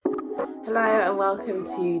Hello and welcome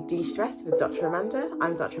to De-Stress with Dr. Amanda.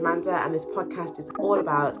 I'm Dr. Amanda and this podcast is all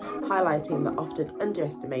about highlighting the often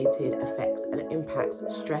underestimated effects and impacts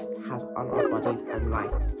stress has on our bodies and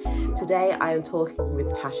lives. Today I am talking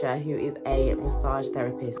with Tasha, who is a massage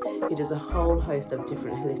therapist who does a whole host of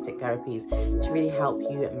different holistic therapies to really help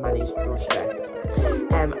you manage your stress.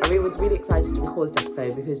 I was really excited to record this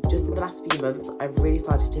episode because just in the last few months I've really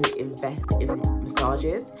started to invest in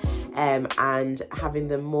massages and having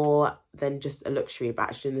them more than just a luxury, but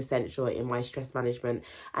actually an essential in my stress management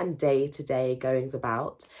and day-to-day goings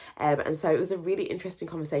about. And so it was a really interesting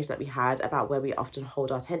conversation that we had about where we often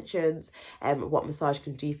hold our tensions, what massage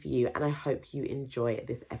can do for you, and I hope you enjoy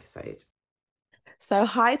this episode. So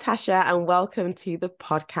hi Tasha and welcome to the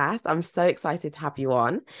podcast. I'm so excited to have you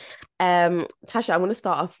on. Tasha, I'm going to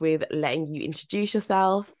start off with letting you introduce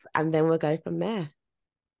yourself and then we'll go from there.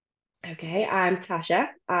 Okay, I'm Tasha.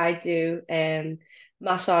 I do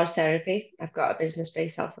massage therapy. I've got a business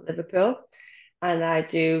based out of Liverpool, and I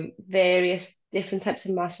do various different types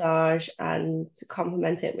of massage and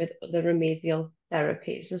complement it with other remedial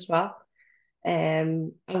therapies as well.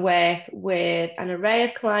 I work with an array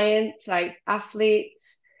of clients like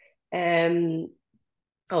athletes, um,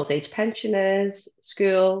 old age pensioners,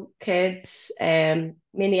 school kids,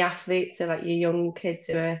 mini athletes, so like your young kids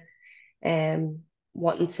who are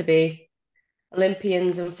wanting to be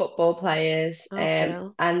Olympians and football players, Oh,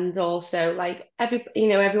 Brill. and also like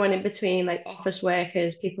everyone in between, like office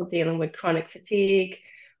workers, people dealing with chronic fatigue,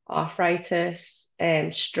 arthritis,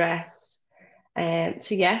 stress. So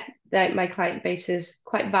yeah, my client base is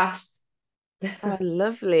quite vast. Oh,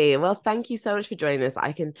 lovely. Well, thank you so much for joining us.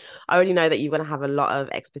 I already know that you're going to have a lot of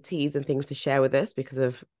expertise and things to share with us because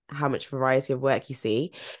of how much variety of work you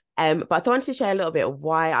see. But I thought I wanted to share a little bit of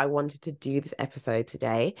why I wanted to do this episode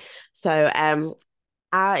today. So,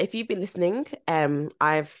 if you've been listening,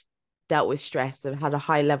 I've dealt with stress. I've had a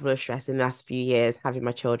high level of stress in the last few years having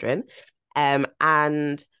my children.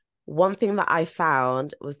 And one thing that I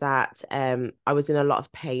found was that I was in a lot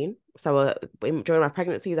of pain. So during my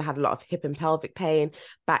pregnancies, I had a lot of hip and pelvic pain,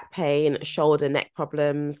 back pain, shoulder, neck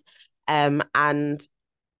problems. And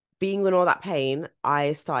being in all that pain,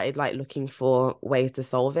 I started like looking for ways to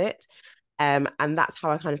solve it. And that's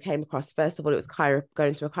how I kind of came across. First of all, it was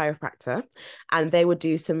going to a chiropractor and they would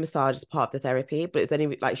do some massage as part of the therapy, but it was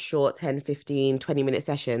only like short 10, 15, 20-minute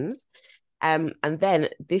sessions. And then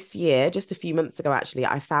this year, just a few months ago, actually,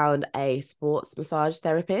 I found a sports massage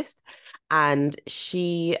therapist and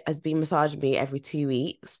she has been massaging me every 2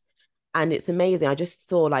 weeks. And it's amazing. I just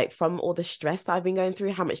saw like from all the stress that I've been going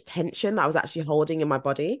through, how much tension that I was actually holding in my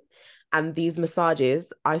body. And these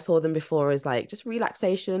massages, I saw them before as like just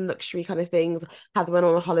relaxation, luxury kind of things. Had them on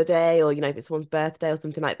a holiday or, if it's someone's birthday or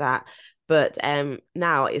something like that. But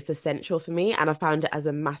now it's essential for me. And I found it as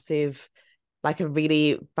a massive like a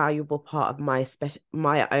really valuable part of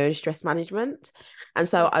my own stress management. And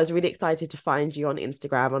so I was really excited to find you on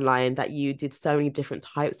Instagram online that you did so many different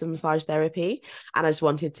types of massage therapy. And I just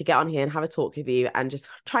wanted to get on here and have a talk with you and just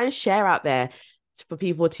try and share out there for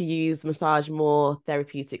people to use massage more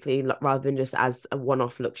therapeutically rather than just as a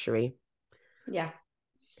one-off luxury. Yeah.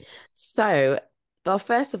 So, well,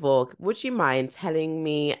 first of all, would you mind telling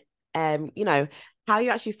me, how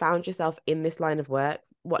you actually found yourself in this line of work?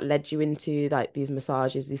 What led you into like these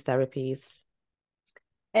massages, these therapies?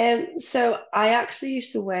 So I actually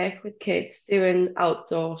used to work with kids doing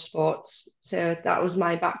outdoor sports, so that was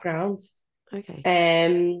my background. Okay.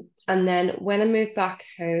 And then when I moved back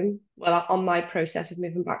home, well, on my process of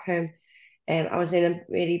moving back home, I was in a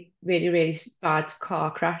really, really, really bad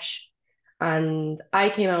car crash, and I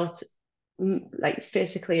came out like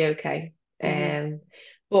physically okay. Mm-hmm.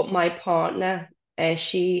 But my partner,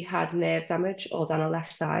 she had nerve damage all down her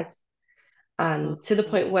left side, and to the Oh,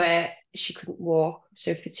 point where she couldn't walk.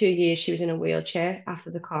 So for 2 years, she was in a wheelchair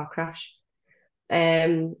after the car crash.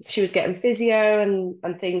 She was getting physio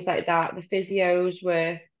and things like that. The physios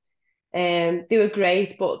were they were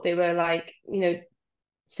great, but they were like,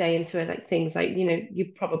 saying to her like things like,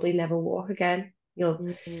 you probably never walk again. You'll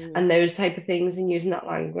mm-hmm. and those type of things and using that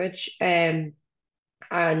language. And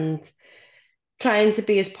trying to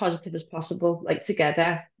be as positive as possible. Like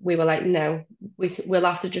together, we were like, no, we'll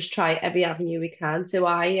have to just try every avenue we can. So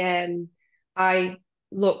I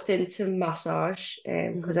looked into massage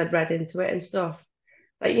because Mm-hmm. I'd read into it and stuff.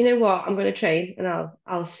 Like, you know what, I'm going to train and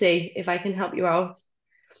I'll see if I can help you out.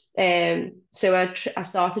 So I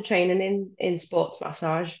started training in sports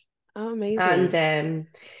massage, Oh, and amazing.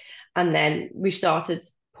 and then we started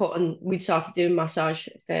doing massage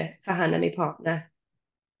for Hannah, my partner,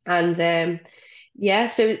 and yeah.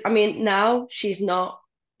 So I mean, now she's not.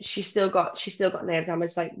 she's still got nerve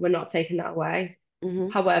damage. Like, we're not taking that away. Hmm.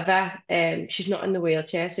 However, she's not in the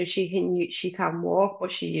wheelchair, so she can walk,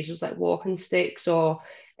 but she uses like walking sticks or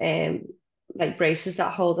um like braces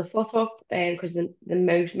that hold her foot up, because the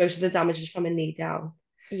most of the damage is from her knee down.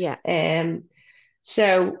 Yeah. Um,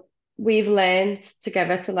 so we've learned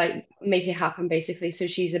together to like make it happen basically. So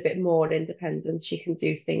she's a bit more independent. She can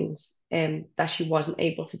do things that she wasn't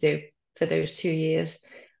able to do for those 2 years.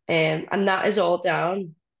 And that is all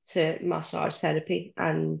down to massage therapy.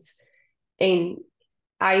 And in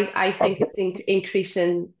I think it's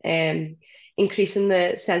increasing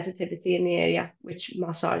the sensitivity in the area, which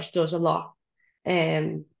massage does a lot.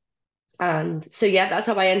 Um, and so yeah, that's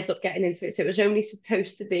how I ended up getting into it. So it was only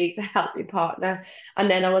supposed to be to help my partner.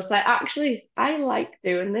 And then I was like, actually, I like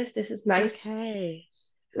doing this. This is nice. Okay.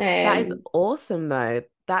 That is Um, awesome though.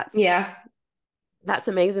 yeah, That's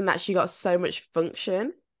amazing that she got so much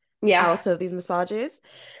function yeah. out of these massages.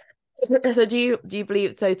 So do you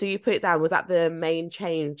believe so do you put it down? Was that the main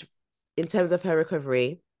change in terms of her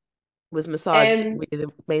recovery? Was massage Um, really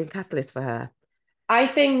the main catalyst for her? I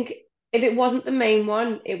think if it wasn't the main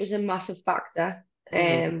one, it was a massive factor.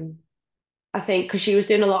 Hmm. I think because she was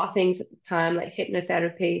doing a lot of things at the time, like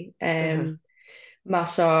hypnotherapy, Uh-huh.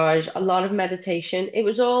 massage, a lot of meditation. It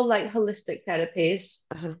was all like holistic therapies.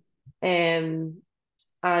 Uh-huh. Um,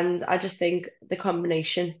 And I just think the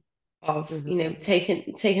combination of, Hmm.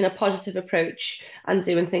 taking a positive approach and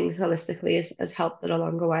doing things holistically has helped it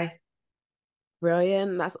along the way.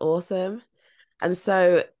 Brilliant. That's awesome. And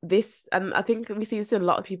so this, and I think we see this in a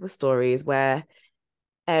lot of people's stories where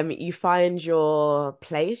you find your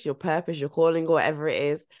place, your purpose, your calling, or whatever it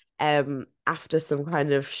is, after some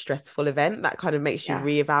kind of stressful event that kind of makes you Yeah,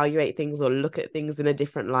 reevaluate things or look at things in a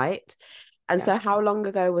different light. And yeah. so how long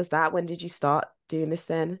ago was that? When did you start doing this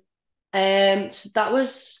then? So that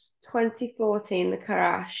was 2014, the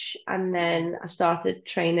crash, and Mhm. then I started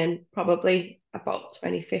training probably about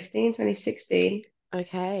 2015, 2016.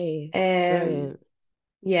 Okay. Um, Brilliant.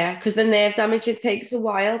 yeah, because the nerve damage, it takes a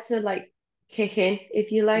while to like kick in,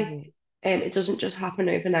 if you like. Mhm. It doesn't just happen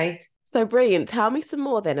overnight. So brilliant. Tell me some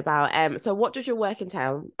more then about so what does your work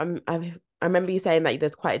entail? I remember you saying that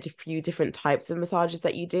there's quite few different types of massages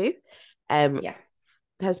that you do. Um, Yeah.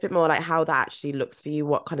 tell us a bit more like how that actually looks for you.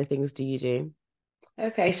 What kind of things do you do?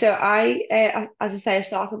 Okay, so as I say, I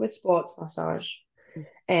started with sports massage.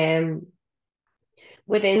 Um,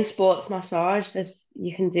 Within sports massage,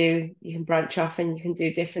 you can branch off and you can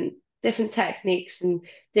do different techniques and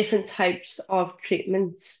different types of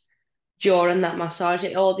treatments during that massage.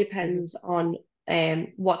 It all Mhm. depends on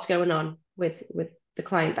what's going on with the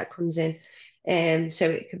client that comes in. So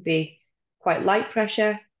it could be quite light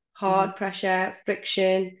pressure, Mhm. hard pressure,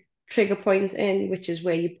 friction, trigger point in, which is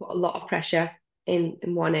where you put a lot of pressure in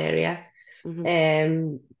one area. Mhm.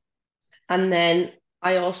 Um, and then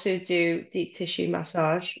I also do deep tissue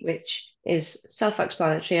massage, which is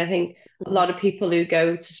self-explanatory. I think a Mhm. lot of people who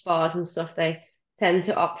go to spas and stuff, they tend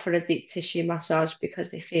to opt for a deep tissue massage because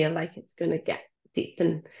they feel like it's going to get deep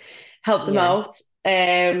and help them Yeah. out.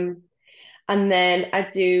 And then I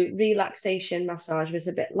do relaxation massage, which is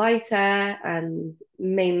a bit lighter and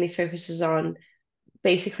mainly focuses on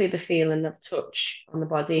basically the feeling of touch on the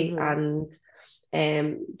body Mhm.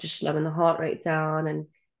 and just slowing the heart rate down and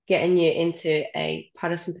getting you into a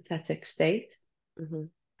parasympathetic state. Mhm.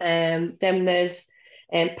 Then there's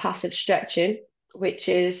passive stretching, which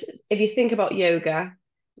is if you think about yoga,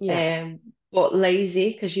 Yeah. um, but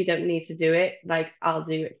lazy because you don't need to do it. Like, I'll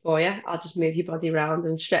do it for you. I'll just move your body around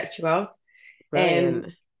and stretch you out. Um,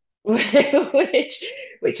 Brilliant. which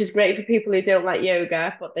which is great for people who don't like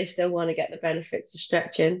yoga, but they still want to get the benefits of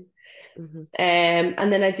stretching. Mhm.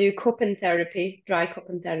 And then I do cupping therapy, dry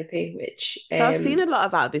cupping therapy, which So I've seen a lot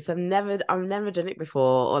about this. I've never done it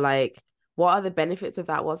before, or like what are the benefits of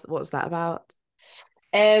that? What's that about?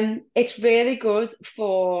 it's really good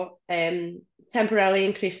for temporarily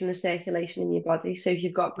increasing the circulation in your body. So if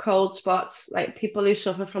you've got cold spots, like people who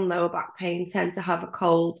suffer from lower back pain tend to have a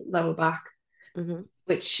cold lower back, Hmm.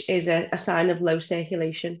 which is a sign of low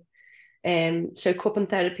circulation. So cupping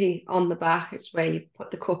therapy on the back, it's where you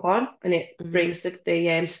put the cup on and it Hmm. brings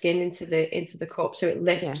the skin into the cup, so it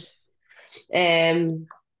lifts. Yes. Um,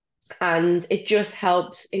 and it just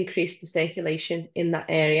helps increase the circulation in that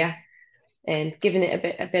area and giving it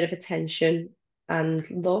a bit of attention and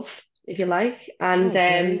love, if you like. And Oh,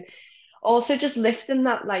 brilliant. also just lifting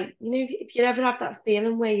that, like, if you ever have that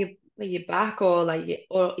feeling where your back or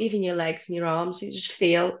or even your legs and your arms, you just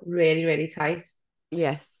feel really, really tight.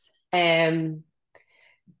 Yes. Um,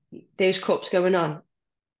 those cups going on,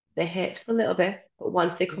 they hurt for a little bit, but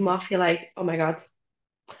once they come Hmm. off, you're like, oh my God.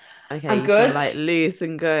 Okay, I'm you feel good. like loose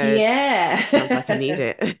and good. Sounds like I need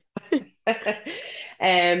Yeah. it.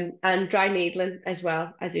 And dry needling as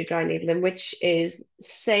well. I do dry needling, which is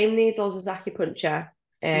same needles as acupuncture,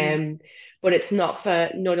 Mm, um, but it's not for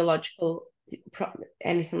neurological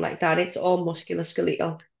anything like that. It's all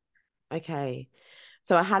musculoskeletal. okay.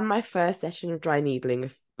 So I had my first session of dry needling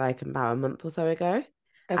like about a month or so ago,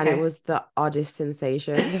 and it Okay. was the oddest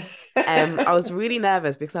sensation. I was really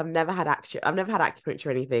nervous because I've never had acupuncture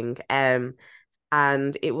or anything.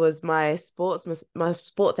 And it was my sport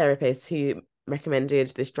therapist who recommended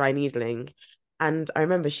this dry needling, and I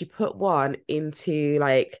remember she put one into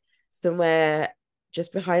like somewhere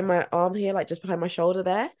just behind my arm here, like just behind my shoulder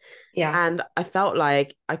there, Yeah. and I felt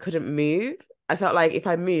like I couldn't move. I felt like if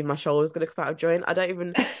I moved, my shoulder was gonna come out of joint. I don't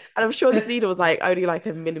even, and I'm sure this needle was like only like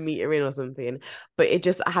a millimeter in or something, but it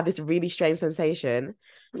just I had this really strange sensation. And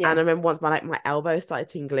I Yeah. remember once my elbow started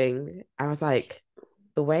tingling, I was like,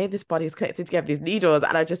 the way this body is connected together, these needles,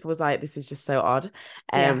 and I just was like, this is just so odd.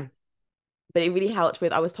 Yeah. Um, but it really helped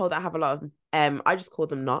with. I was told that I have a lot of I just call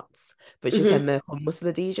them knots, but she said Hmm. they're called muscle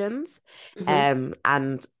adhesions. Hmm.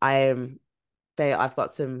 And I've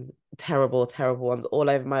got some terrible, terrible ones all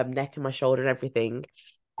over my neck and my shoulder and everything.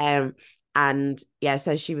 Um, and yeah,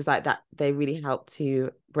 so she was like that they really help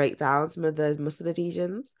to break down some of those muscle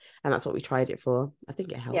adhesions, and that's what we tried it for. I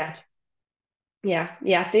think it Yeah. helped. Yeah,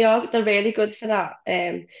 yeah, they're really good for that.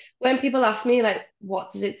 When people ask me like,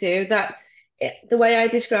 what does it do? The way I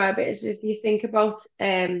describe it is if you think about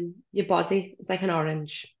your body, it's like an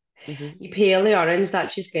orange. Hmm. You peel the orange,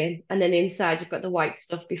 that's your skin, and then inside you've got the white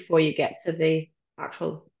stuff before you get to the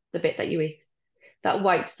bit that you eat. That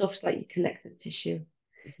white stuff's like your connective tissue.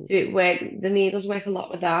 Hmm. So the needles work a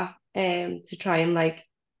lot with that, to try and like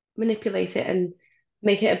manipulate it and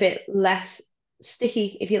make it a bit less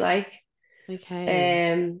sticky, if you like.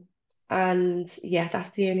 Okay. Um, and yeah,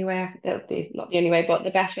 that's the only way that'll be not the only way, but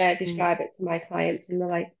the best way I Mm. describe it to my clients, and they're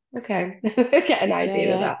like, okay, get an Yeah,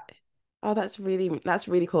 idea of yeah. that. Oh, that's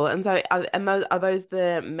really cool. And so, are those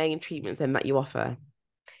the main treatments then that you offer?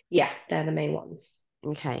 Yeah, they're the main ones.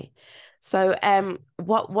 Okay. So,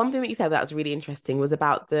 what one thing that you said that was really interesting was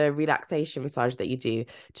about the relaxation massage that you do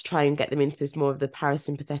to try and get them into this more of the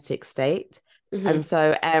parasympathetic state. And Hmm.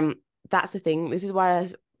 so, that's the thing. This is why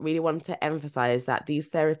really want to emphasize that these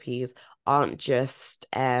therapies aren't just,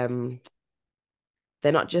 they're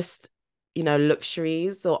not just,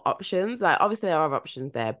 luxuries or options. Like, obviously, there are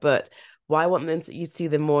options there, but why I want them to you see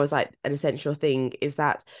them more as like an essential thing is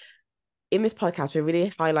that in this podcast, we're really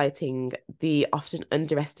highlighting the often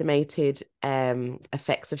underestimated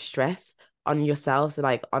effects of stress on yourself, so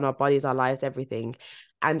like on our bodies, our lives, everything.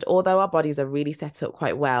 And although our bodies are really set up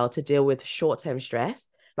quite well to deal with short-term stress,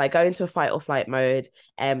 like go into a fight or flight mode,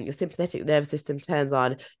 your sympathetic nervous system turns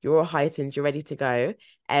on, you're all heightened, you're ready to go.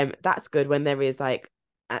 That's good when there is like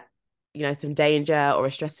some danger or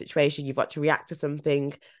a stress situation, you've got to react to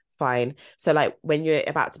something, fine. So like when you're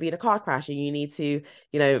about to be in a car crash and you need to,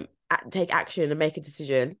 take action and make a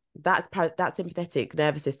decision, that sympathetic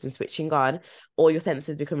nervous system switching on, all your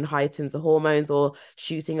senses becoming heightened, the hormones all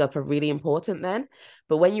shooting up are really important then.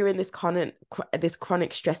 But when you're in this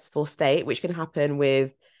chronic stressful state, which can happen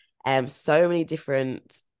with so many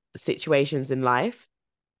different situations in life,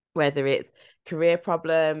 whether it's career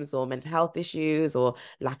problems or mental health issues or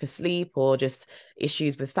lack of sleep or just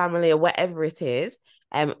issues with family or whatever it is,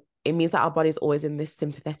 it means that our body's always in this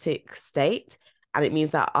sympathetic state. And it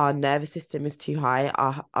means that our nervous system is too high.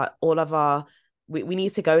 All of our we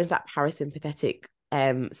need to go into that parasympathetic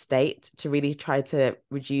state to really try to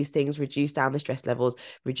reduce things, reduce down the stress levels,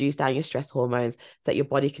 reduce down your stress hormones so that your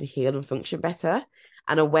body can heal and function better.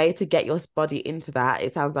 And a way to get your body into that,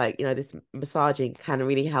 it sounds like, this massaging can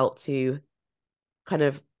really help to kind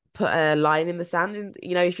of put a line in the sand. And,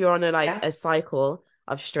 if you're on Yeah. a cycle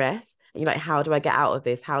of stress and you're like, how do I get out of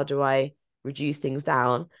this? How do I reduce things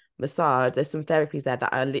down? Massage, there's some therapies there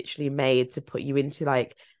that are literally made to put you into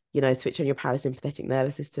like, switch on your parasympathetic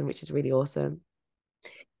nervous system, which is really awesome.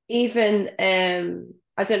 Even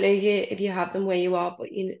I don't know if you have them where you are, but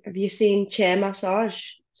have you seen chair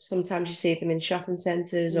massage? Sometimes you see them in shopping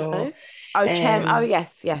centres or No? Oh, oh, um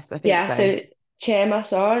yes, yes, I think yeah, so. so chair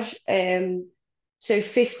massage. So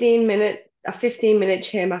 15-minute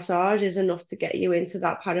chair massage is enough to get you into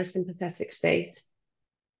that parasympathetic state.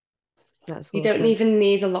 That's You don't awesome. even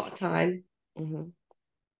need a lot of time. Hmm.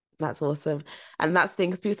 That's awesome. And that's the thing,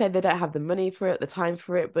 because people say they don't have the money for it, the time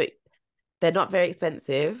for it, but they're not very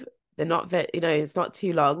expensive. They're not very, it's not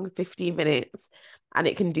too long, 15 minutes, and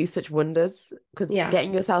it can do such wonders because Yeah.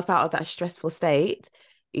 getting yourself out of that stressful state,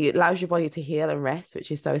 it allows your body to heal and rest,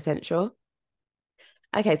 which is so essential.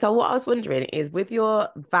 Okay, so what I was wondering is with your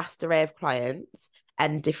vast array of clients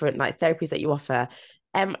and different like therapies that you offer,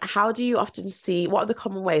 how do you often see what are the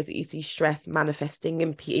common ways that you see stress manifesting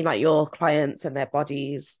in like your clients and their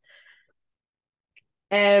bodies?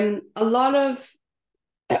 A lot of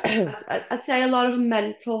I'd say a lot of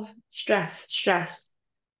mental stress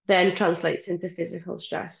then translates into physical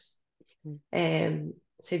stress.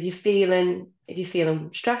 So if you're feeling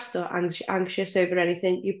stressed or anxious over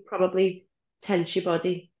anything, you probably tense your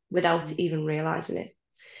body without Mhm. even realizing it.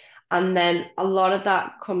 And then a lot of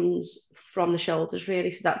that comes from the shoulders,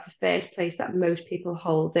 really. So that's the first place that most people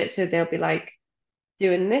hold it. So they'll be like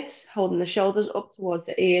doing this, holding the shoulders up towards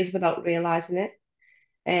the ears without realizing it.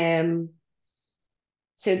 Um,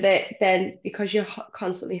 so that then because you're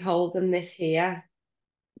constantly holding this here,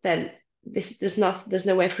 then this there's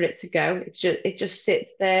nowhere for it to go. It just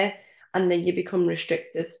sits there, and then you become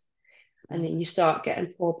restricted, and then you start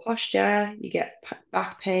getting poor posture, you get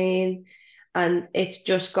back pain, and it's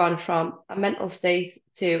just gone from a mental state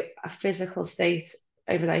to a physical state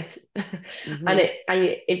overnight. And Mm-hmm.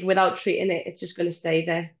 if without treating it, it's just going to stay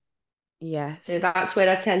there. So Yes. that's where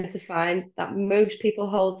I tend to find that most people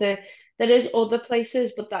hold it. There is other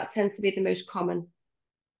places, but that tends to be the most common.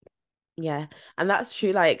 Yeah. And that's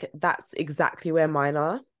true. Like that's exactly where mine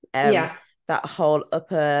are. Um, Yeah, that whole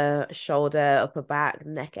upper shoulder, upper back,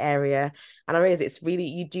 neck area. And I realize it's really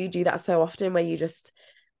you do that so often where you just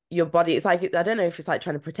your body, it's like I don't know if it's like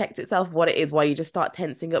trying to protect itself, what it is, why you just start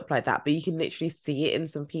tensing up like that. But you can literally see it in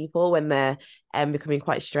some people when they're becoming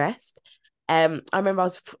quite stressed. I remember I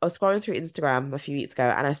was scrolling through Instagram a few weeks ago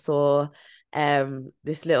and I saw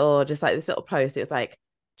this little post. It was like,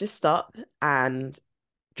 just stop and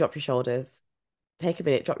drop your shoulders. Take a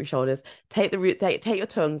minute, drop your shoulders, take your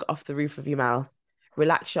tongue off the roof of your mouth,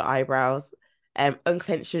 relax your eyebrows,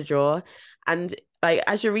 unclench your jaw. And like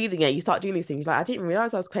as you're reading it, you start doing these things. Like, I didn't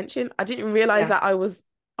realize I was clenching. I didn't realize yeah, that I was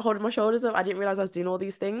holding my shoulders up. I didn't realize I was doing all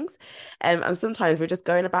these things. And sometimes we're just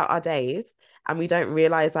going about our days and we don't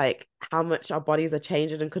realize like how much our bodies are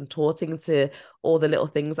changing and contorting to all the little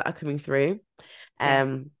things that are coming through. yeah.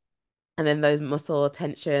 Um, and then those muscle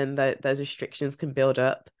tension, those restrictions can build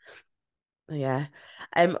up. Yeah.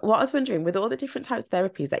 What I was wondering, with all the different types of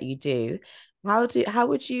therapies that you do, how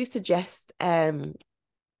would you suggest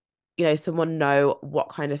someone know what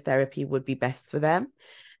kind of therapy would be best for them?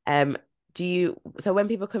 Um, so when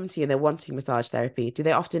people come to you and they're wanting massage therapy, do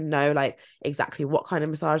they often know like exactly what kind of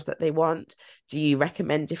massage that they want? Do you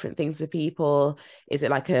recommend different things for people? Is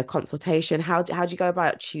it like a consultation? How do you go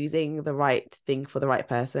about choosing the right thing for the right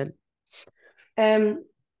person? Um,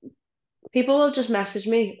 People will just message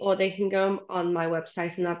me, or they can go on my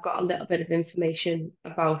website, and I've got a little Mhm, bit of information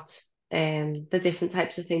about the different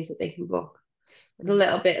types of things that they can book. With a mhm,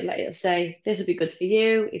 little bit, like it'll say, this would be good for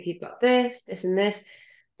you if you've got this, and this.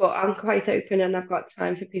 But I'm quite open, and I've got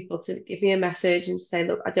time for people to give me a message and say,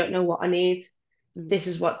 look, I don't know what I need. mhm, This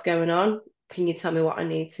is what's going on. Can you tell me what I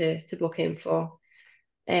need to book in for?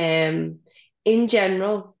 Um, in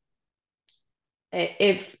general,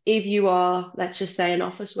 if you are, let's just say, an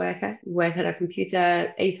office worker, you work at a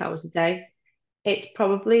computer 8 hours a day, it's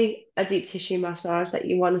probably a deep tissue massage that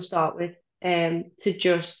you want to start with, to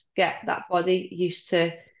just get that body used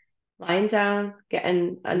to lying down,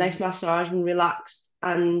 getting a nice mhm, massage and relaxed,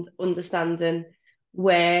 and understanding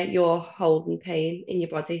where you're holding pain in your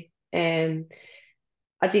body.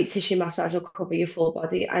 A deep tissue massage will cover your full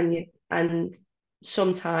body, and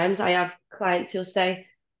sometimes I have clients who'll say,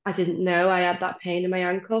 I didn't know I had that pain in my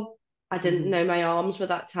ankle. I didn't mhm, know my arms were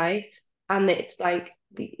that tight. And it's like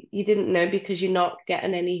you didn't know because you're not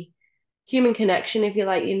getting any human connection, if you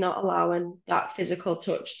like, you're not allowing that physical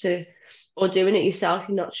touch to, or doing it yourself,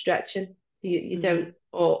 you're not stretching. You don't, mhm.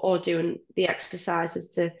 or doing the exercises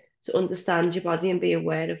to understand your body and be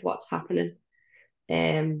aware of what's happening.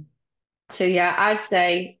 Um, so yeah, I'd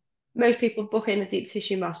say most people book in a deep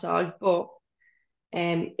tissue massage, but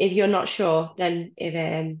if you're not sure, then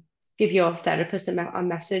give your therapist a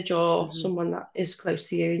message, or Mhm. someone that is close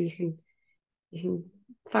to you, and you can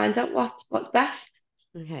find out what's best.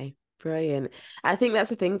 Okay, brilliant. I think that's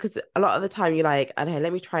the thing because a lot of the time you're like, okay,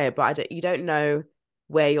 let me try it, but you don't know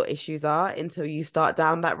where your issues are until you start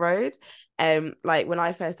down that road. Like when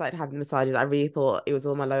I first started having massages, I really thought it was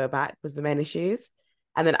all my lower back was the main issues.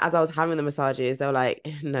 And then as I was having the massages, they were like,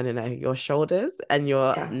 no, no, no, your shoulders and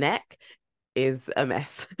your Yeah. neck is a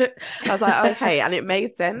mess. I was like, okay, and it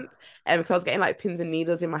made sense. Because I was getting like pins and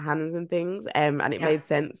needles in my hands and things. And it Yeah, made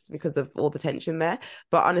sense because of all the tension there.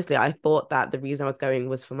 But honestly, I thought that the reason I was going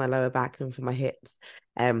was for my lower back and for my hips.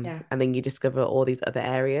 yeah, And then you discover all these other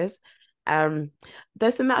areas.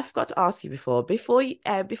 There's something that I forgot to ask you before. Before you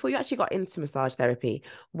actually got into massage therapy,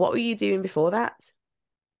 what were you doing before that?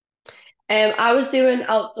 I was doing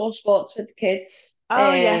outdoor sports with the kids.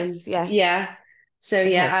 Oh, yes, yes. Yeah. So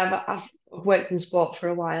Okay. yeah, I've worked in sport for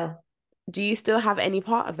a while. Do you still have any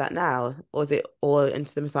part of that now, or is it all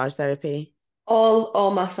into the massage therapy?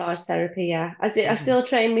 All massage therapy, yeah. I Okay. still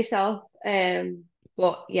train myself,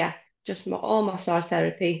 but yeah, just all massage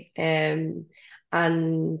therapy, and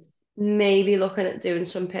maybe looking at doing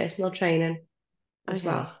some personal training as Okay.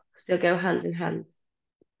 well. Still go hand in hand.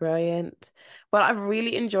 Brilliant. Well, I've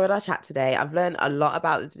really enjoyed our chat today. I've learned a lot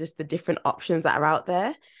about just the different options that are out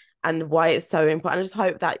there and why it's so important. I just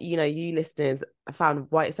hope that, you listeners found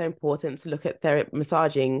why it's so important to look at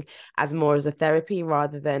massaging as more as a therapy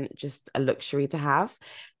rather than just a luxury to have.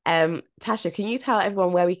 Tasha, can you tell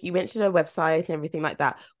everyone you mentioned a website and everything like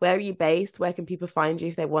that. Where are you based? Where can people find you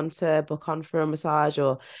if they want to book on for a massage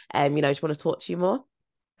or, just want to talk to you more?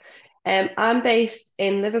 I'm based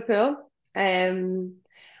in Liverpool, and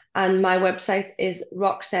my website is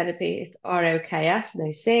Rokstherapy. It's ROKS,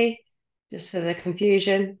 no C, just for the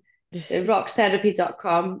confusion. So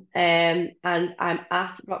rokstherapy.com, and I'm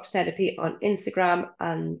at Rokstherapy on Instagram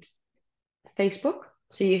and Facebook.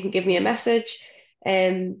 So you can give me a message.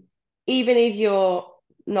 Um, Even if you're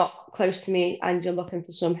not close to me and you're looking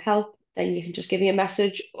for some help, then you can just give me a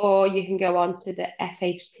message, or you can go on to the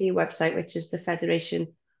FHT website, which is the Federation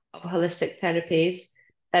of Holistic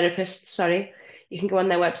Therapists, sorry. You can go on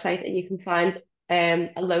their website and you can find a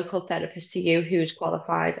local therapist to you who's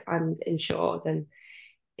qualified and insured and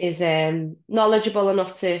is knowledgeable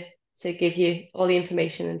enough to give you all the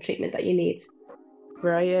information and treatment that you need.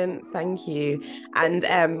 Brilliant, thank you. And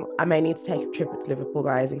I may need to take a trip to Liverpool,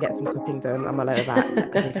 guys, and get some cupping done on my lower back.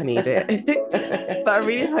 I think I need it. But I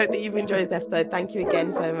really hope that you've enjoyed this episode. Thank you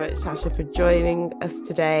again so much, Tasha, for joining us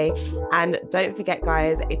today. And don't forget,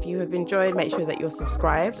 guys, if you have enjoyed, make sure that you're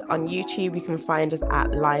subscribed. On YouTube, you can find us at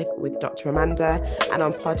Live with Dr. Amanda, and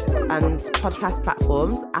on podcast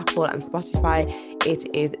platforms, Apple and Spotify,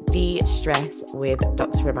 it is De-Stress with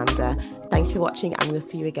Dr. Amanda. Thank you for watching, and we'll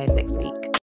see you again next week.